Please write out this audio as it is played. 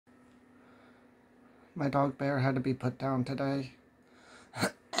My dog Bear had to be put down today.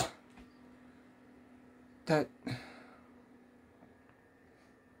 That...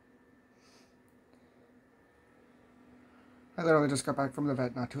 I literally just got back from the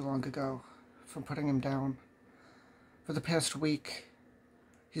vet not too long ago from putting him down. For the past week,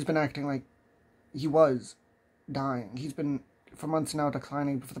 he's been acting like he was dying. He's been, for months now,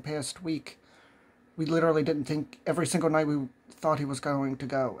 declining, but for the past week, we literally didn't think, every single night we thought he was going to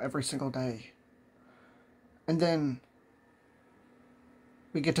go, every single day. And then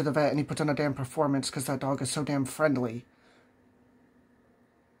we get to the vet and he puts on a damn performance because that dog is so damn friendly.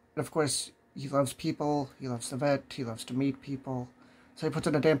 And of course, he loves people, he loves the vet, he loves to meet people. So he puts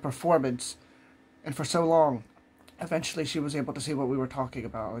on a damn performance. And for so long, eventually she was able to see what we were talking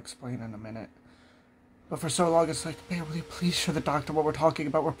about. I'll explain in a minute. But for so long, it's like, Bear, will you please show the doctor what we're talking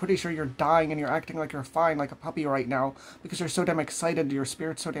about? We're pretty sure you're dying and you're acting like you're fine, like a puppy right now, because you're so damn excited, your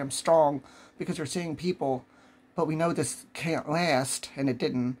spirit's so damn strong, because you're seeing people. But we know this can't last, and it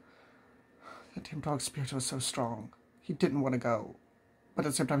didn't. That damn dog's spirit was so strong. He didn't want to go. But at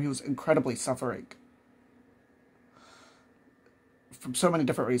the same time, he was incredibly suffering. From so many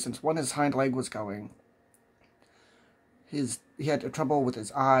different reasons. One, his hind leg was going. He had trouble with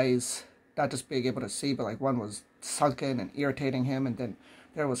his eyes, not just being able to see, but like one was sunken and irritating him, and then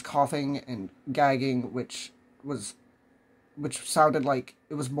there was coughing and gagging, which sounded like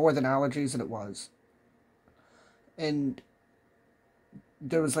it was more than allergies, and it was. And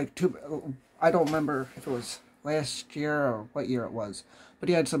there was like I don't remember if it was last year or what year it was, but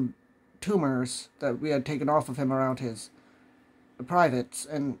he had some tumors that we had taken off of him around his privates,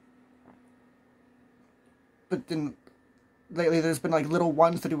 but then lately there's been like little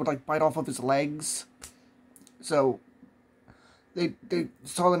ones that he would like bite off of his legs. So they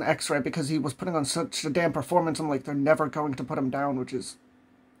saw an x-ray because he was putting on such a damn performance. I'm like, they're never going to put him down, which is,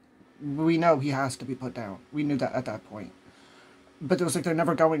 we know he has to be put down. We knew that at that point. But it was like, they're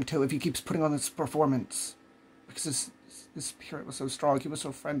never going to if he keeps putting on this performance. Because his spirit was so strong. He was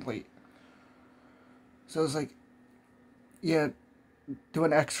so friendly. So it was like, yeah, do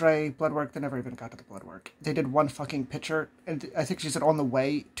an x-ray, blood work. They never even got to the blood work. They did one fucking picture. And I think she said on the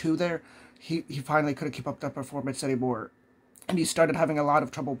way to there, he finally couldn't keep up that performance anymore. And he started having a lot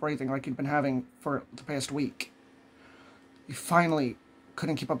of trouble breathing like he'd been having for the past week. He finally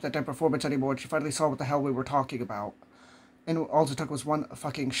couldn't keep up that damn performance anymore. She finally saw what the hell we were talking about. And all it took was one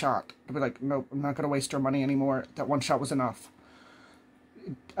fucking shot. To be like, nope, I'm not going to waste your money anymore. That one shot was enough.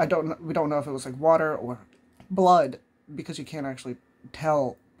 We don't know if it was like water or blood, because you can't actually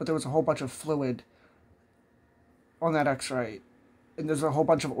tell. But there was a whole bunch of fluid on that x-ray. And there's a whole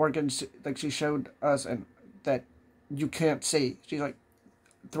bunch of organs, like she showed us, and that you can't see. She's like,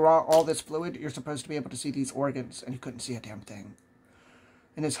 throughout all this fluid, you're supposed to be able to see these organs, and you couldn't see a damn thing.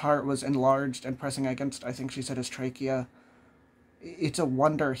 And his heart was enlarged and pressing against, I think she said, his trachea. It's a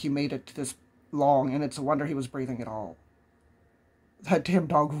wonder he made it this long, and it's a wonder he was breathing at all. That damn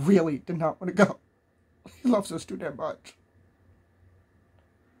dog really did not want to go. He loves us too damn much.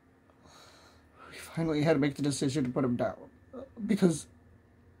 We finally had to make the decision to put him down, because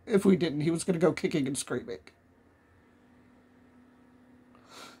if we didn't, he was going to go kicking and screaming.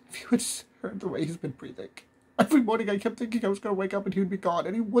 If you had heard the way he's been breathing. Every morning I kept thinking I was going to wake up and he would be gone,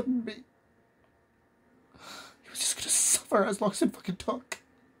 and he wouldn't be. He was just going to suffer as long as it fucking took.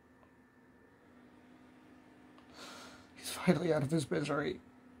 He's finally out of his misery.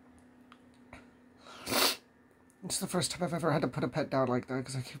 It's the first time I've ever had to put a pet down like that,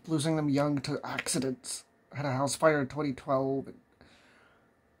 because I keep losing them young to accidents. I had a house fire in 2012, and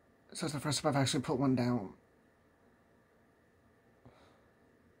so it's the first time I've actually put one down.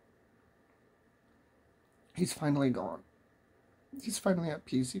 He's finally gone. He's finally at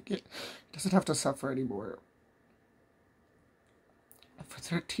peace. He doesn't have to suffer anymore. For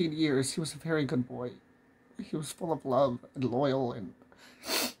 13 years, he was a very good boy. He was full of love and loyal and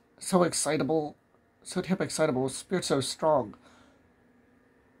so excitable. So damn excitable. His spirit so strong.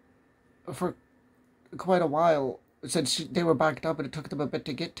 For quite a while, since they were backed up and it took them a bit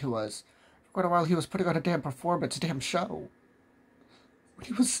to get to us, for quite a while he was putting on a damn performance, a damn show.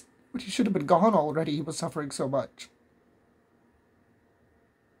 When he should have been gone already, he was suffering so much.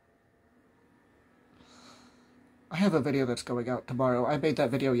 I have a video that's going out tomorrow. I made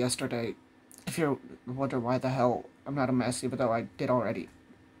that video yesterday. If you're wondering why the hell I'm not a mess, even though I did already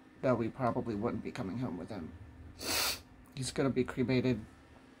know we probably wouldn't be coming home with him. He's gonna be cremated.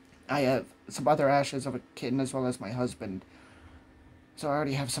 I have some other ashes of a kitten as well as my husband. So I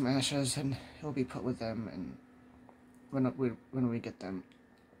already have some ashes, and he'll be put with them, and when we get them.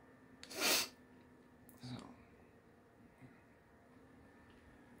 So.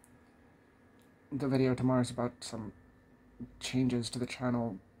 the video tomorrow is about some changes to the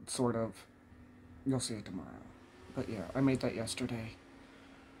channel, sort of. You'll see it tomorrow. But yeah, I made that yesterday.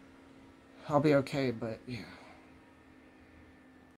 I'll be okay, but yeah.